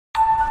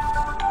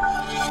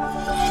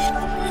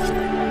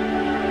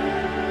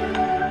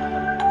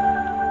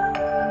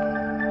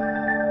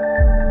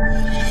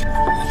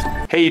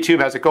Hey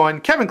YouTube, how's it going?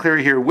 Kevin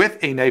Cleary here with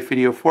a knife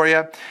video for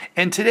you.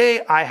 And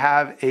today I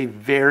have a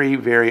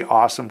very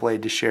awesome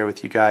blade to share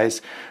with you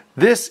guys.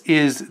 This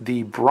is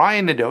the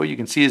Brian Nadeau. You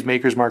can see his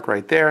maker's mark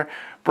right there.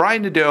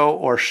 Brian Nadeau,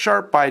 or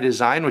Sharp by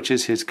Design, which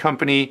is his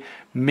company,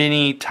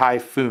 Mini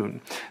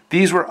Typhoon.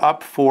 These were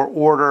up for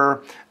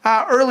order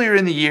earlier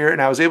in the year,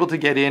 and I was able to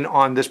get in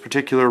on this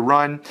particular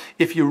run.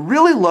 If you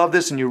really love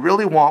this and you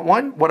really want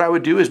one, what I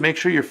would do is make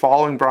sure you're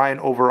following Brian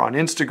over on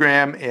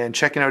Instagram and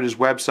checking out his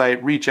website.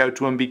 Reach out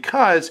to him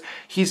because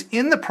he's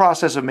in the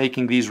process of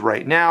making these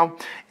right now,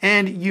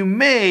 and you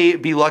may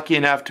be lucky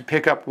enough to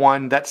pick up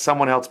one that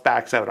someone else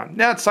backs out on.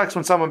 Now, it sucks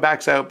when someone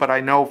backs out, but I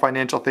know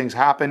financial things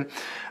happen.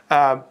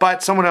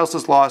 But someone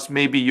else's loss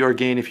may be your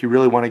gain if you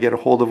really want to get a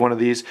hold of one of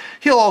these.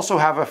 He'll also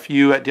have a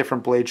few at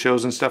different blade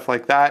shows and stuff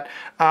like that.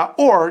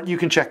 Or you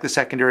can check the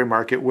secondary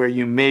market where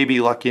you may be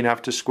lucky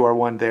enough to score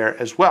one there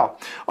as well.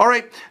 All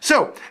right,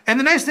 so, and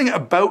the nice thing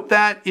about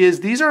that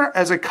is these are,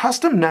 as a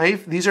custom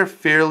knife, these are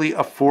fairly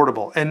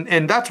affordable.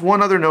 And that's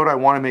one other note I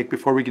want to make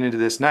before we get into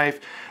this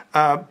knife.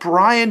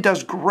 Brian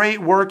does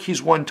great work.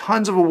 He's won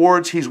tons of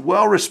awards. He's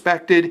well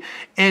respected,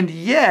 and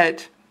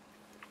yet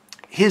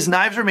his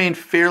knives remain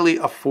fairly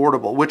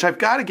affordable, which I've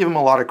got to give him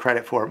a lot of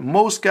credit for.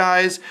 Most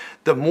guys,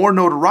 the more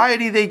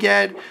notoriety they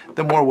get,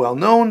 the more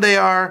well-known they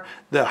are,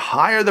 the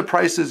higher the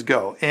prices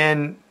go.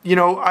 And, you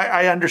know,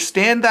 I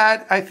understand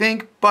that, I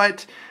think,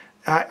 but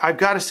I've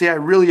got to say I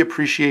really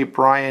appreciate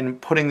Brian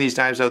putting these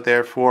knives out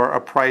there for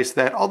a price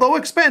that, although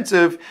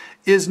expensive,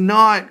 is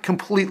not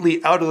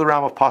completely out of the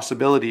realm of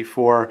possibility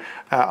for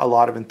a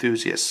lot of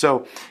enthusiasts.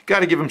 So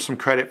got to give him some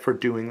credit for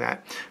doing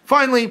that.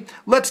 Finally,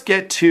 let's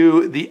get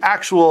to the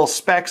actual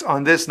specs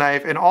on this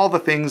knife and all the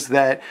things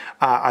that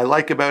I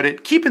like about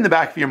it. Keep in the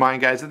back of your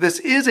mind, guys, that this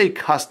is a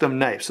custom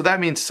knife. So that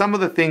means some of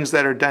the things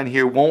that are done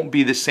here won't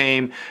be the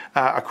same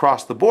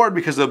across the board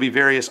because there'll be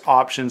various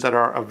options that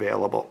are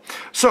available.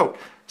 So,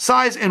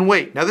 size and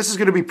weight. Now this is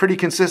going to be pretty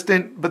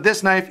consistent, but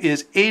this knife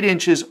is 8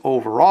 inches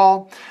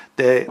overall.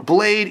 The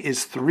blade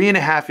is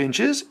 3.5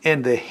 inches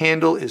and the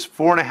handle is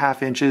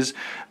 4.5 inches.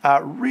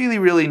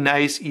 Really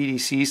nice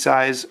EDC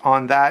size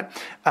on that.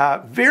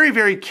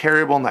 Very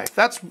carryable knife.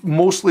 That's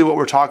mostly what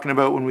we're talking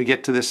about when we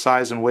get to this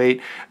size and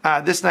weight.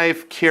 This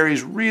knife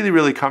carries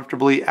really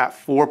comfortably at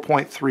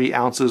 4.3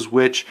 ounces,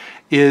 which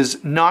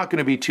is not going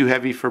to be too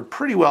heavy for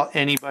pretty well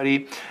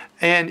anybody,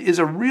 and is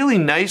a really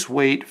nice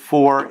weight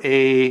for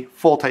a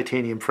full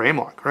titanium frame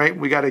lock, right?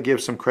 We got to give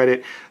some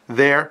credit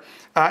there.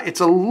 It's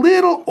a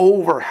little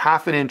over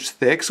 1/2 inch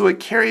thick, so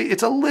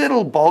it's a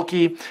little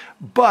bulky,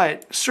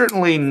 but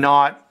certainly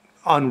not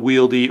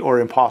unwieldy or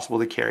impossible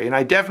to carry. And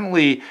I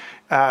definitely,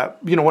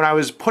 you know, when I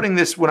was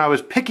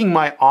picking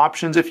my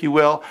options, if you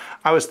will,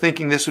 I was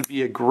thinking this would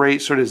be a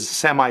great sort of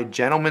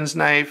semi-gentleman's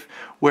knife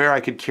where I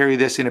could carry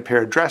this in a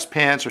pair of dress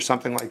pants or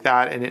something like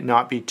that and it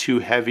not be too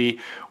heavy,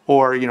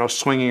 or, you know,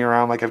 swinging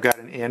around like I've got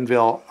an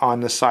anvil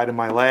on the side of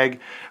my leg.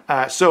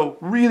 So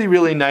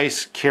really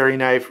nice carry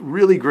knife,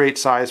 really great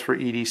size for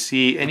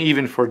EDC and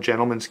even for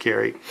gentleman's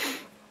carry.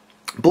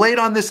 Blade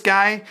on this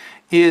guy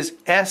is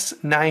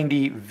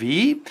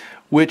S90V,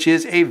 which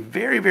is a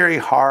very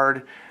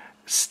hard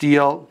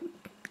steel.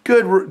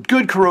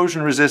 Good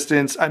corrosion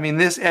resistance. I mean,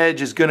 this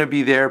edge is going to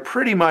be there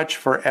pretty much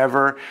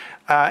forever.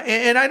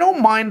 And I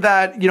don't mind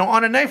that, you know,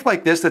 on a knife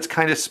like this that's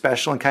kind of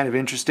special and kind of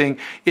interesting,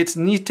 it's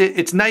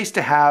nice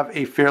to have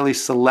a fairly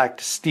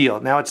select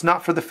steel. Now, it's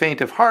not for the faint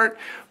of heart,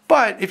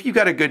 but if you've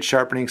got a good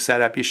sharpening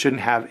setup, you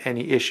shouldn't have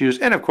any issues.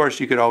 And of course,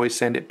 you could always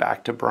send it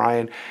back to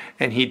Brian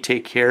and he'd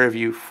take care of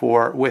you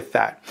with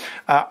that.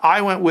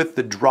 I went with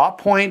the drop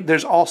point.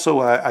 There's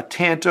also a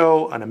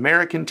Tanto, an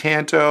American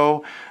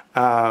Tanto,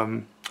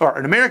 or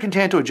an American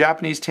Tanto, a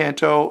Japanese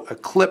Tanto, a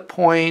clip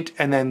point,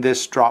 and then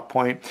this drop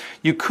point.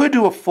 You could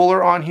do a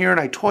fuller on here, and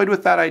I toyed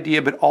with that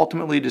idea, but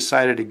ultimately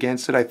decided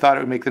against it. I thought it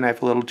would make the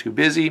knife a little too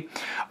busy.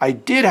 I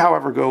did,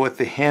 however, go with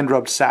the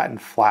hand-rubbed satin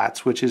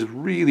flats, which is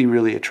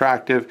really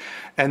attractive,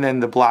 and then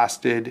the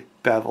blasted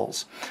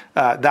bevels.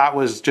 That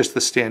was just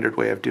the standard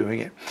way of doing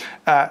it.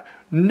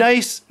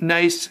 Nice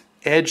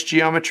edge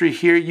geometry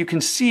here. You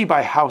can see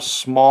by how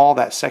small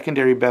that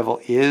secondary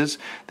bevel is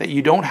that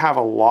you don't have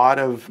a lot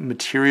of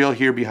material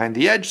here behind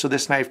the edge, so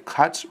this knife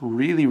cuts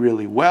really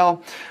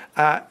well.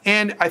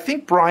 And I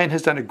think Brian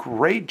has done a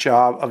great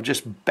job of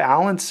just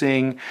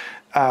balancing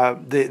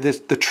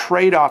the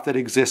trade-off that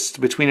exists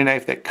between a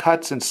knife that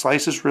cuts and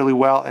slices really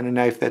well and a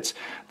knife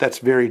that's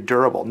very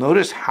durable.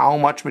 Notice how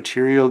much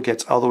material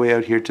gets all the way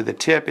out here to the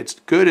tip. It's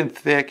good and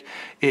thick.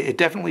 It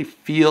definitely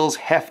feels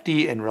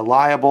hefty and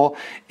reliable,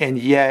 and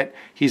yet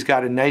he's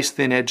got a nice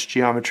thin edge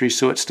geometry,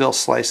 so it still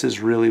slices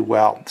really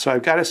well. So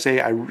I've got to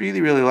say I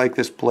really like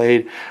this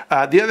blade.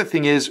 The other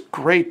thing is,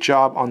 great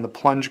job on the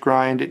plunge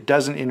grind. It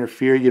doesn't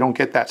interfere. You don't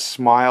get that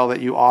smile that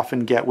you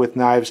often get with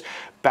knives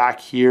back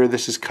here.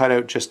 This is cut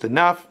out just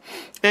enough,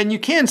 and you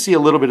can see a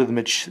little bit of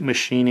the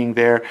machining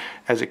there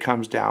as it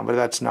comes down, but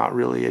that's not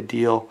really a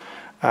deal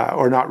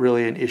or not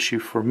really an issue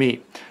for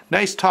me.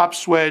 Nice top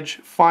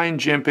swedge, fine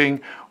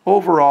jimping.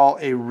 Overall,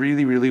 a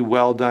really, really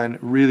well done,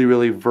 really,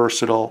 really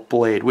versatile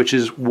blade, which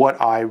is what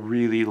I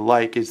really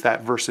like, is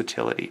that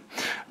versatility.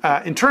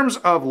 In terms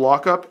of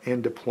lockup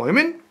and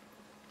deployment,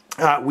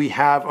 we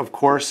have, of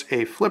course,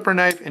 a flipper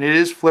knife, and it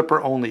is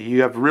flipper only.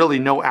 You have really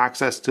no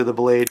access to the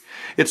blade.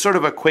 It's sort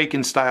of a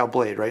Quaken style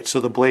blade, right? So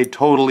the blade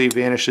totally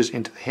vanishes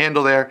into the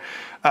handle there.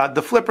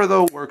 The flipper,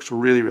 though, works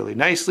really, really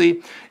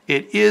nicely.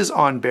 It is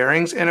on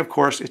bearings, and of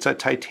course, it's a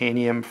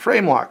titanium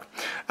frame lock.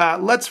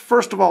 Let's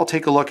first of all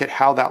take a look at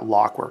how that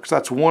lock works.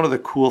 That's one of the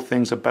cool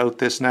things about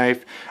this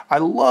knife. I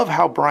love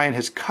how Brian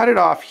has cut it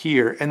off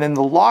here, and then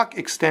the lock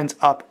extends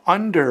up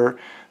under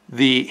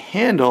the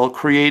handle,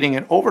 creating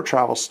an over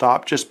travel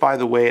stop just by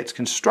the way it's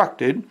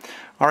constructed.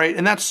 All right,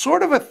 and that's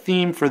sort of a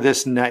theme for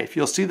this knife.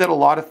 You'll see that a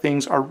lot of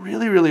things are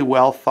really, really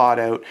well thought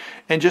out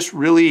and just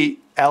really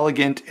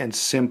elegant and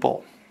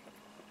simple.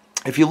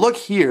 If you look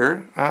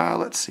here,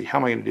 let's see, how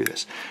am I going to do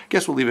this? I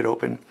guess we'll leave it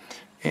open.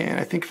 And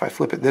I think if I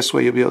flip it this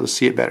way, you'll be able to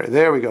see it better.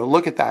 There we go.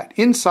 Look at that.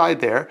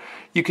 Inside there,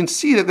 you can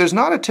see that there's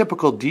not a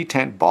typical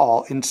detent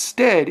ball.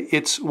 Instead,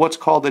 it's what's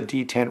called a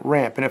detent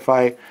ramp. And if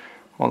I,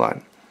 hold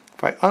on,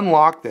 if I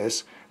unlock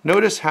this,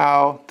 notice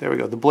how, there we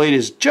go, the blade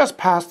is just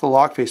past the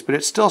lock face, but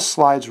it still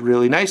slides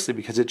really nicely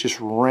because it just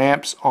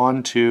ramps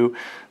onto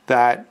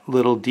that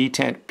little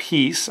detent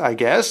piece, I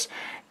guess.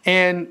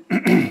 And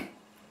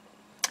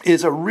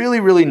is a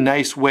really, really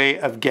nice way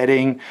of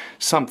getting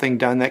something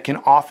done that can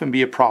often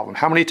be a problem.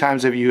 How many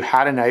times have you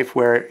had a knife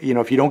where, you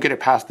know, if you don't get it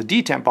past the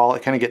detent ball,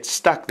 it kind of gets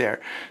stuck there?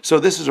 So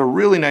this is a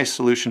really nice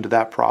solution to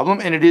that problem,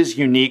 and it is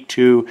unique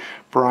to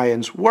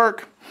Brian's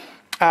work.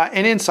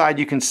 And inside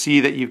you can see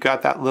that you've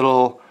got that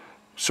little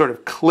sort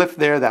of cliff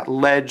there, that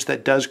ledge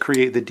that does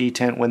create the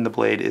detent when the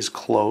blade is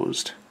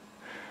closed.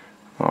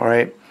 All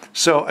right,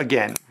 so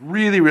again,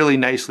 really, really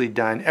nicely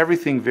done.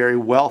 Everything very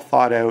well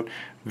thought out,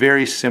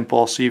 very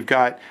simple. So you've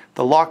got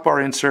the lock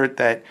bar insert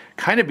that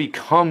kind of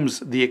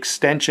becomes the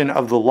extension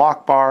of the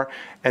lock bar,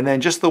 and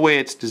then just the way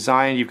it's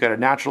designed, you've got a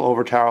natural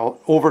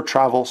over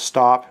travel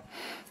stop.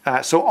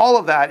 So all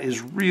of that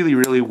is really,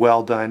 really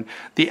well done.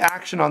 The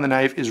action on the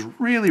knife is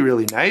really,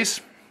 really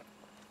nice.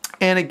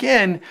 And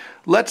again,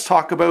 let's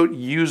talk about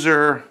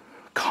user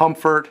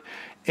comfort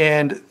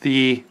and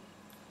the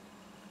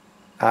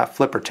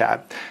flipper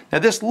tab. Now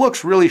this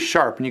looks really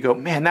sharp and you go,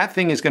 man, that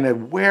thing is going to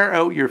wear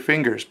out your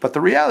fingers. But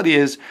the reality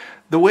is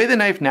the way the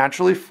knife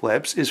naturally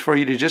flips is for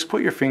you to just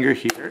put your finger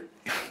here.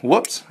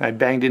 Whoops, I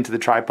banged into the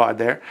tripod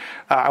there.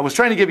 I was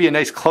trying to give you a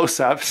nice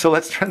close-up, so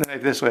let's turn the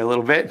knife this way a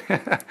little bit.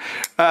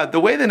 The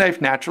way the knife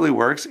naturally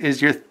works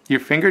is your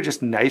finger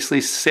just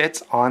nicely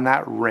sits on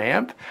that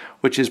ramp,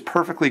 which is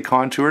perfectly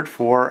contoured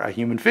for a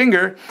human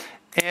finger,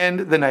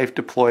 and the knife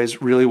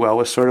deploys really well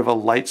with sort of a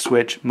light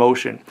switch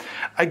motion.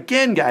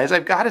 Again, guys,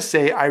 I've got to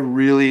say I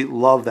really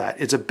love that.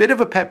 It's a bit of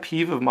a pet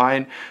peeve of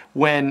mine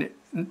when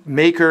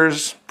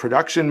makers,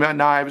 production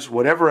knives,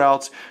 whatever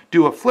else,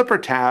 do a flipper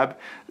tab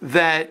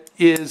that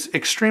is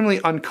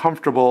extremely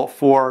uncomfortable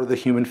for the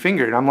human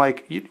finger. And I'm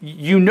like,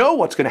 you know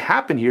what's going to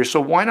happen here, so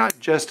why not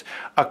just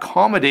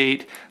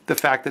accommodate the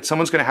fact that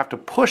someone's going to have to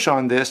push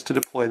on this to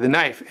deploy the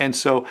knife? And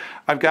so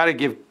I've got to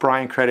give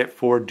Brian credit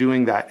for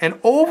doing that. And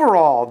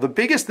overall, the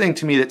biggest thing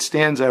to me that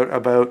stands out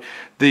about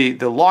the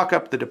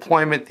lockup, the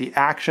deployment, the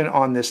action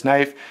on this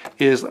knife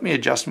is, let me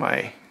adjust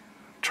my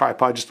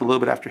tripod just a little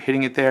bit after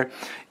hitting it there,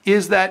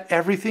 is that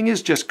everything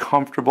is just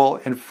comfortable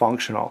and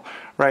functional,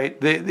 right?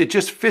 It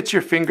just fits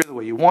your finger the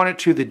way you want it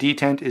to. The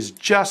detent is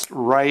just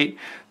right.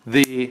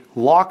 The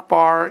lock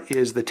bar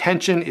is, the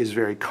tension is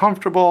very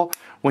comfortable.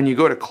 When you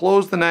go to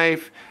close the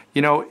knife,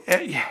 you know,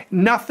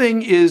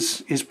 nothing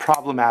is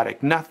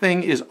problematic.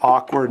 Nothing is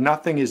awkward.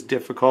 Nothing is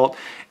difficult.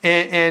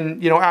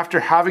 And, you know,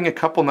 after having a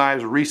couple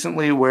knives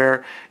recently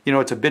where, you know,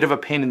 it's a bit of a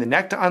pain in the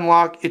neck to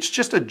unlock, it's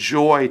just a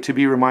joy to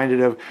be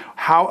reminded of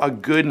how a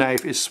good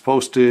knife is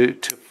supposed to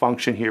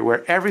function here,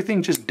 where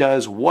everything just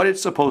does what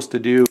it's supposed to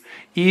do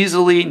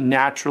easily,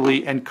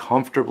 naturally, and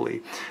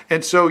comfortably.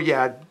 And so,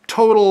 yeah,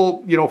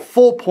 total, you know,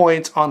 full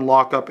points on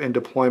lockup and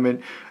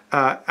deployment.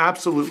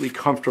 Absolutely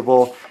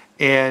comfortable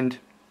and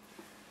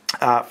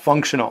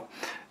functional.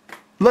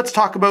 Let's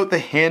talk about the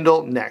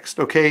handle next,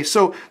 okay?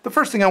 So the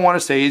first thing I want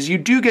to say is you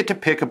do get to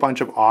pick a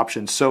bunch of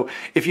options. So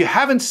if you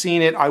haven't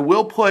seen it, I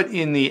will put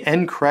in the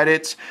end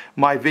credits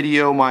my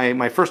video,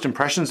 my first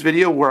impressions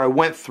video, where I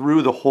went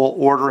through the whole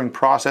ordering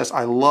process.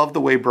 I love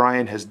the way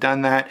Brian has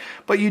done that.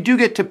 But you do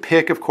get to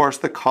pick, of course,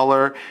 the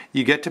color.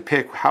 You get to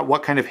pick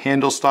what kind of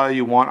handle style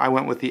you want. I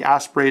went with the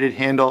aspirated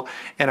handle,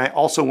 and I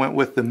also went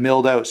with the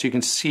milled out. So you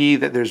can see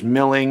that there's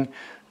milling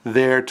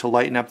there to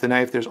lighten up the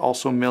knife. There's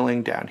also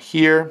milling down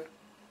here.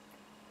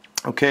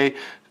 Okay,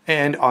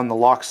 and on the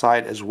lock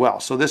side as well.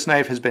 So this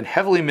knife has been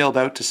heavily milled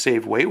out to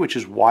save weight, which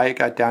is why it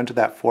got down to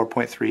that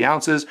 4.3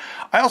 ounces.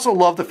 I also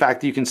love the fact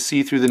that you can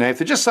see through the knife.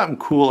 There's just something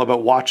cool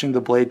about watching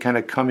the blade kind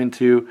of come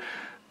into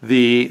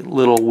the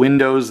little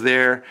windows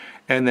there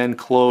and then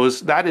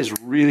close. That is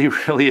really,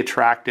 really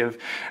attractive.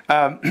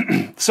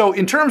 So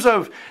in terms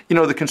of, you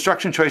know, the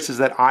construction choices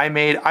that I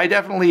made, I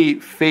definitely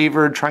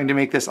favored trying to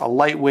make this a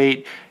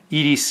lightweight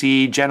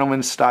EDC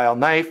gentleman's style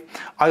knife.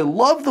 I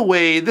love the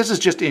way, this is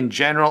just in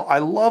general, I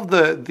love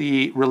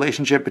the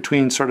relationship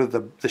between sort of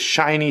the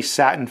shiny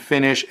satin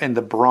finish and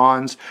the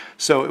bronze.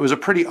 So it was a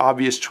pretty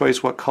obvious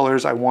choice what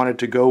colors I wanted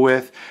to go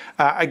with.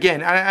 Again,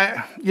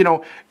 you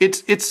know,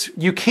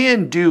 you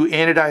can do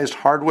anodized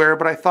hardware,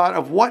 but I thought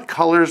of what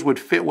colors would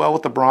fit well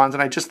with the bronze,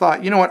 and I just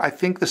thought, you know what, I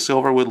think the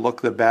silver would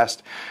look the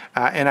best,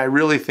 and I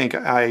really think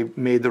I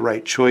made the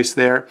right choice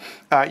there.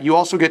 You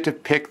also get to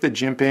pick the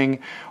jimping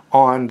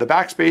on the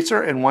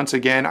backspacer, and once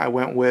again I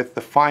went with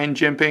the fine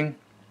jimping.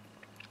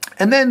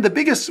 And then the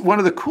biggest, one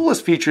of the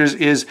coolest features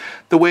is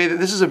the way that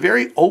this is a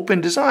very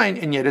open design,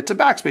 and yet it's a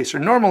backspacer.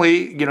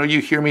 Normally, you know,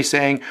 you hear me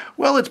saying,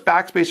 well, it's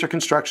backspacer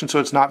construction, so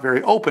it's not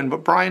very open,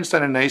 but Brian's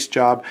done a nice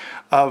job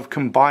of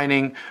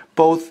combining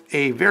both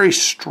a very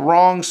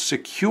strong,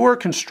 secure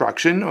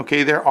construction,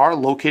 okay, there are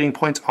locating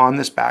points on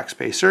this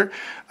backspacer,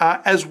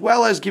 as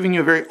well as giving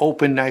you a very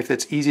open knife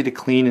that's easy to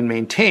clean and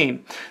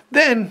maintain.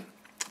 Then,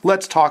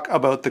 let's talk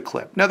about the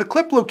clip. Now, the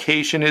clip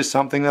location is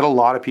something that a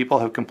lot of people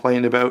have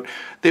complained about.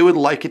 They would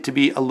like it to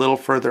be a little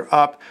further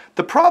up.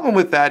 The problem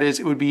with that is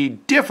it would be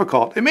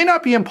difficult. It may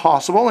not be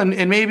impossible,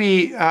 and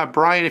maybe,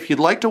 Brian, if you'd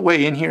like to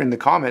weigh in here in the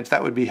comments,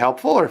 that would be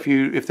helpful, or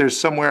if there's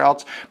somewhere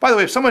else. By the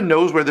way, if someone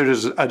knows where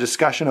there's a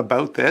discussion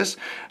about this,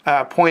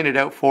 point it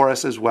out for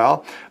us as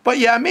well. But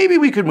yeah, maybe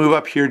we could move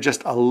up here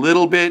just a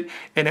little bit,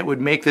 and it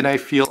would make the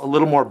knife feel a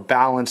little more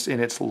balanced in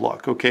its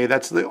look, okay?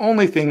 That's the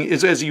only thing,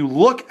 is as you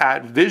look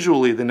at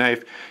visually the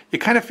knife, it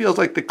kind of feels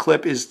like the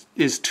clip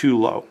is too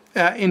low.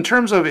 In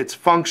terms of its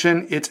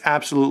function, it's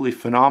absolutely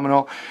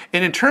phenomenal.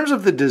 And in terms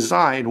of the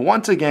design,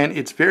 once again,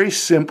 it's very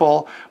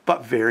simple,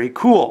 but very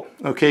cool.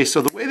 Okay,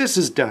 so the way this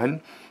is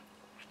done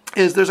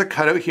is there's a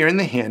cutout here in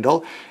the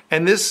handle,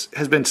 and this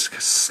has been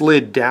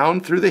slid down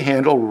through the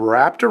handle,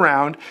 wrapped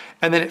around,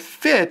 and then it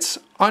fits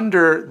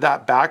under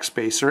that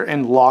backspacer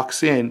and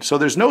locks in. So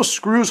there's no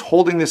screws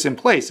holding this in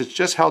place. It's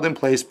just held in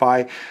place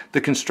by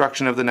the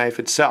construction of the knife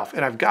itself.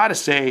 And I've got to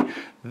say,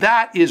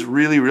 that is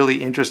really,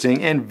 really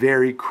interesting and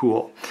very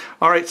cool.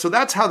 All right, so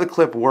that's how the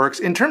clip works.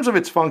 In terms of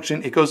its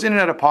function, it goes in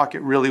and out of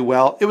pocket really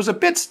well. It was a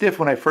bit stiff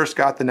when I first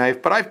got the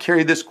knife, but I've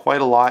carried this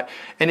quite a lot,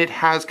 and it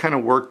has kind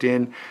of worked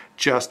in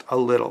just a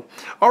little.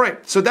 All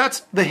right, so that's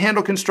the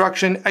handle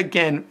construction.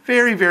 Again,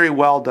 very, very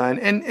well done.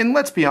 And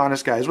let's be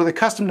honest, guys, with a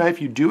custom knife,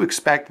 you do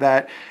expect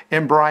that,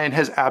 and Brian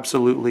has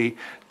absolutely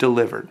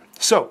delivered.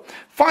 So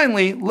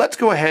finally, let's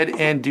go ahead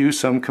and do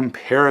some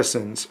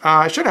comparisons.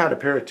 I should have had a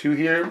pair of two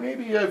here.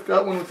 Maybe I've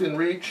got one within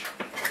reach.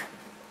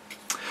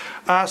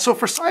 So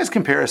for size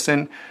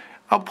comparison,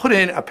 I'll put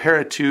in a pair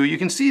of two. You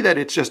can see that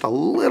it's just a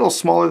little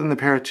smaller than the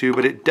pair of two,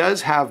 but it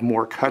does have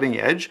more cutting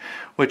edge,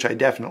 which I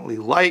definitely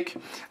like.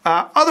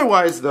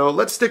 Otherwise though,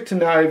 let's stick to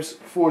knives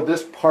for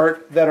this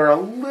part that are a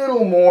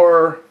little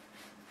more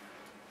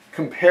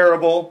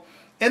comparable.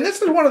 And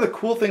this is one of the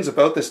cool things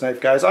about this knife,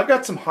 guys. I've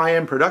got some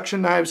high-end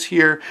production knives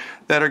here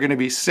that are going to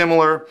be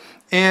similar.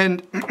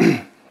 And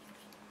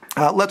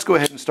let's go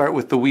ahead and start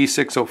with the WE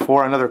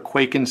 604, another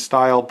Quaken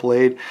style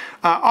blade.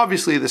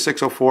 Obviously the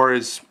 604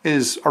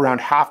 is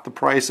around half the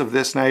price of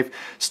this knife.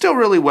 Still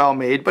really well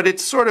made, but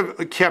it's sort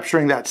of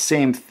capturing that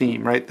same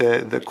theme, right?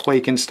 The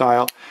Quaken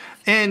style.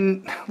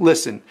 And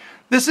listen,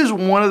 this is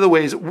one of the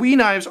ways, WE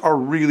knives are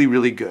really,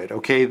 really good,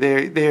 okay?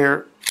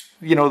 They're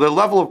you know, the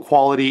level of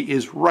quality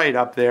is right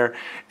up there,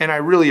 and I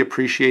really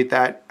appreciate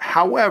that.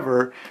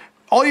 However,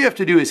 all you have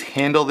to do is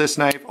handle this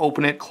knife,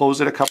 open it,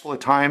 close it a couple of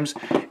times,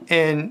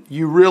 and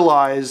you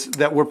realize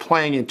that we're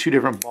playing in two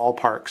different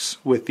ballparks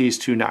with these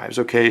two knives,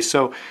 okay?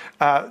 So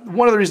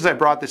one of the reasons I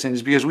brought this in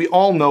is because we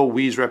all know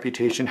WE's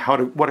reputation,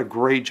 what a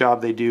great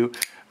job they do.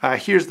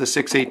 Here's the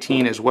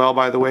 618 as well,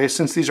 by the way.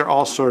 Since these are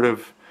all sort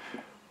of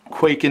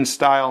Quaken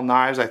style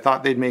knives, I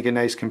thought they'd make a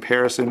nice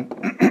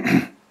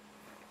comparison.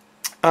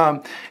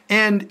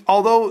 And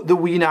although the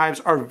WE knives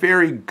are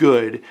very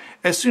good,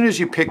 as soon as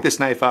you pick this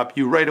knife up,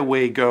 you right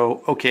away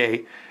go,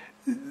 okay,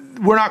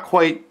 we're not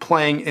quite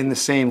playing in the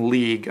same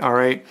league, all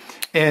right?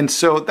 And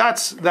so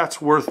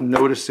that's worth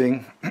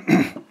noticing.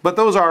 But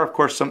those are, of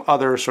course, some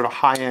other sort of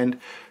high-end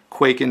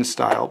Quaken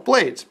style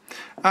blades.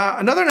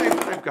 Another knife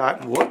that I've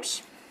got,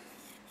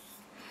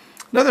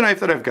 another knife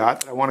that I've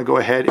got that I want to go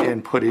ahead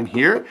and put in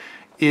here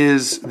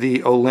is the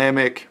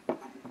Olamic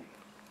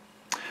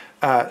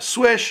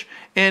Swish.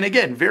 And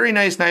again, very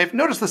nice knife.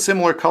 Notice the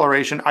similar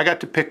coloration. I got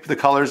to pick the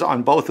colors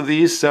on both of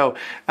these, so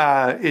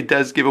it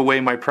does give away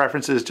my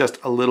preferences just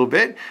a little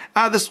bit.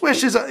 The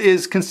Swish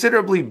is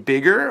considerably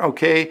bigger,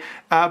 okay,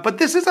 but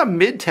this is a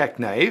mid-tech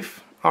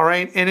knife, all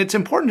right, and it's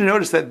important to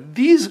notice that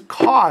these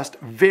cost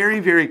very,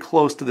 very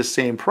close to the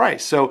same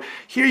price. So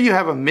here you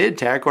have a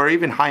mid-tech or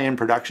even high-end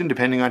production,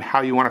 depending on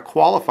how you want to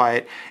qualify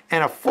it,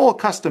 and a full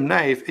custom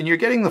knife, and you're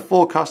getting the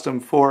full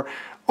custom for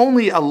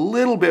only a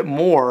little bit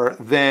more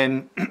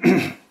than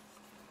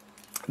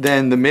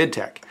than the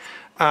midtech.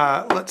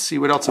 let's see,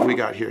 what else have we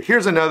got here?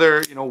 Here's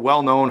another,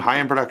 well-known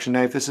high-end production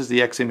knife. This is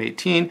the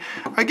XM18.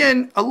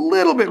 Again, a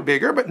little bit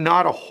bigger, but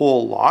not a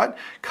whole lot.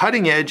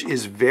 Cutting edge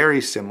is very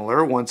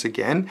similar, once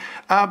again.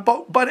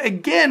 But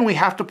again, we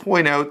have to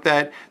point out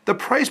that the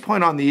price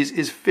point on these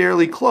is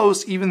fairly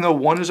close, even though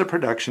one is a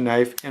production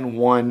knife and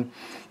one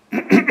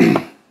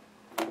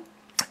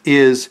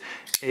is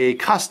a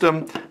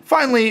custom.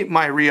 Finally,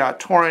 my Riot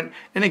Torrent,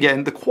 and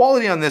again, the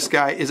quality on this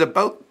guy is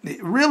about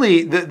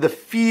really the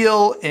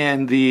feel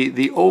and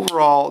the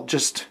overall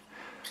just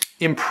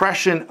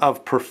impression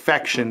of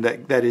perfection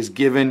that is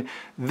given.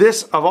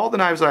 This, of all the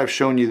knives that I've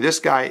shown you, this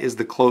guy is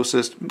the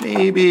closest.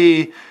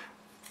 Maybe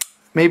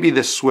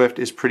the Swift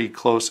is pretty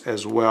close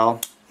as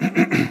well.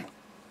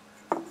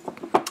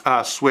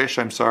 Swish,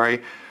 I'm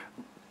sorry.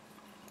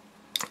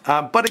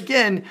 But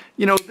again,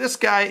 this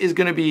guy is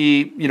going to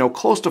be,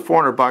 close to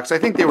 400 bucks. I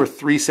think they were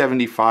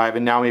 375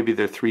 and now maybe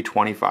they're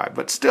 325.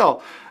 But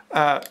still,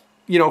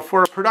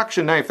 for a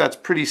production knife, that's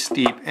pretty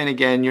steep. And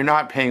again, you're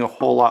not paying a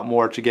whole lot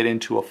more to get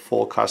into a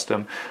full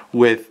custom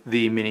with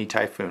the Mini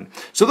Typhoon.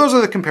 So those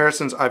are the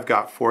comparisons I've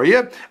got for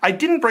you. I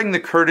didn't bring the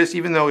Curtis,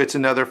 even though it's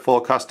another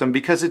full custom,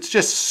 because it's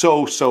just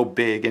so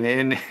big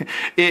and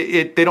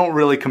they don't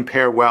really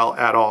compare well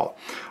at all.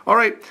 All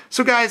right,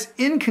 so guys,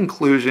 in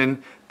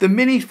conclusion, the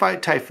Mini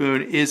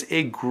Typhoon is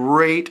a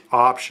great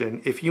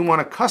option if you want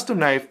a custom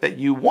knife that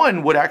you,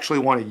 one, would actually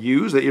want to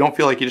use, that you don't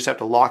feel like you just have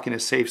to lock in a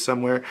safe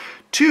somewhere.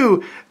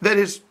 Two, that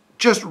is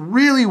just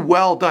really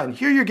well done.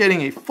 Here you're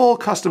getting a full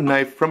custom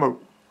knife from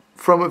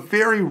a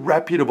very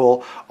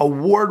reputable,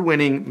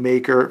 award-winning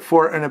maker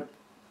for a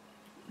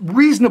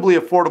reasonably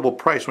affordable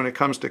price when it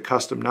comes to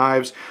custom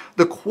knives.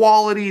 The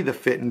quality, the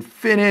fit and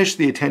finish,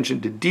 the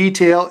attention to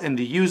detail, and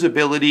the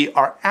usability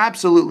are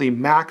absolutely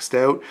maxed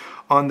out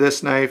on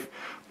this knife.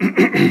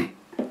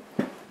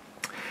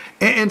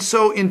 And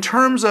so in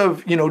terms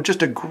of,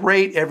 just a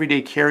great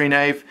everyday carry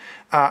knife,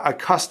 a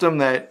custom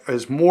that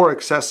is more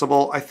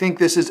accessible, I think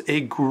this is a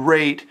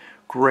great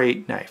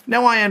knife.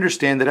 Now I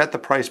understand that at the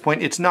price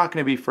point, it's not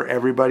going to be for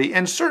everybody.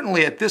 And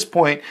certainly at this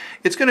point,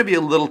 it's going to be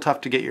a little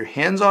tough to get your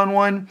hands on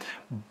one.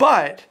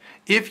 But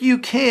if you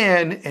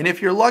can, and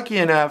if you're lucky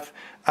enough,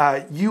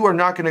 you are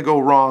not going to go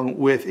wrong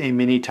with a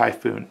Mini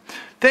Typhoon.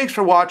 Thanks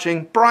for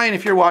watching. Brian,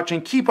 if you're watching,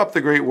 keep up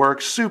the great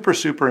work.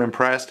 Super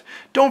impressed.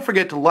 Don't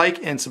forget to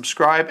like and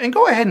subscribe, and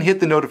go ahead and hit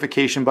the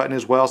notification button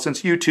as well,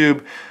 since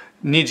YouTube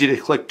needs you to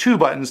click 2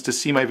 buttons to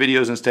see my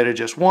videos instead of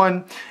just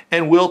one.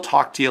 And we'll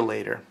talk to you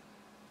later.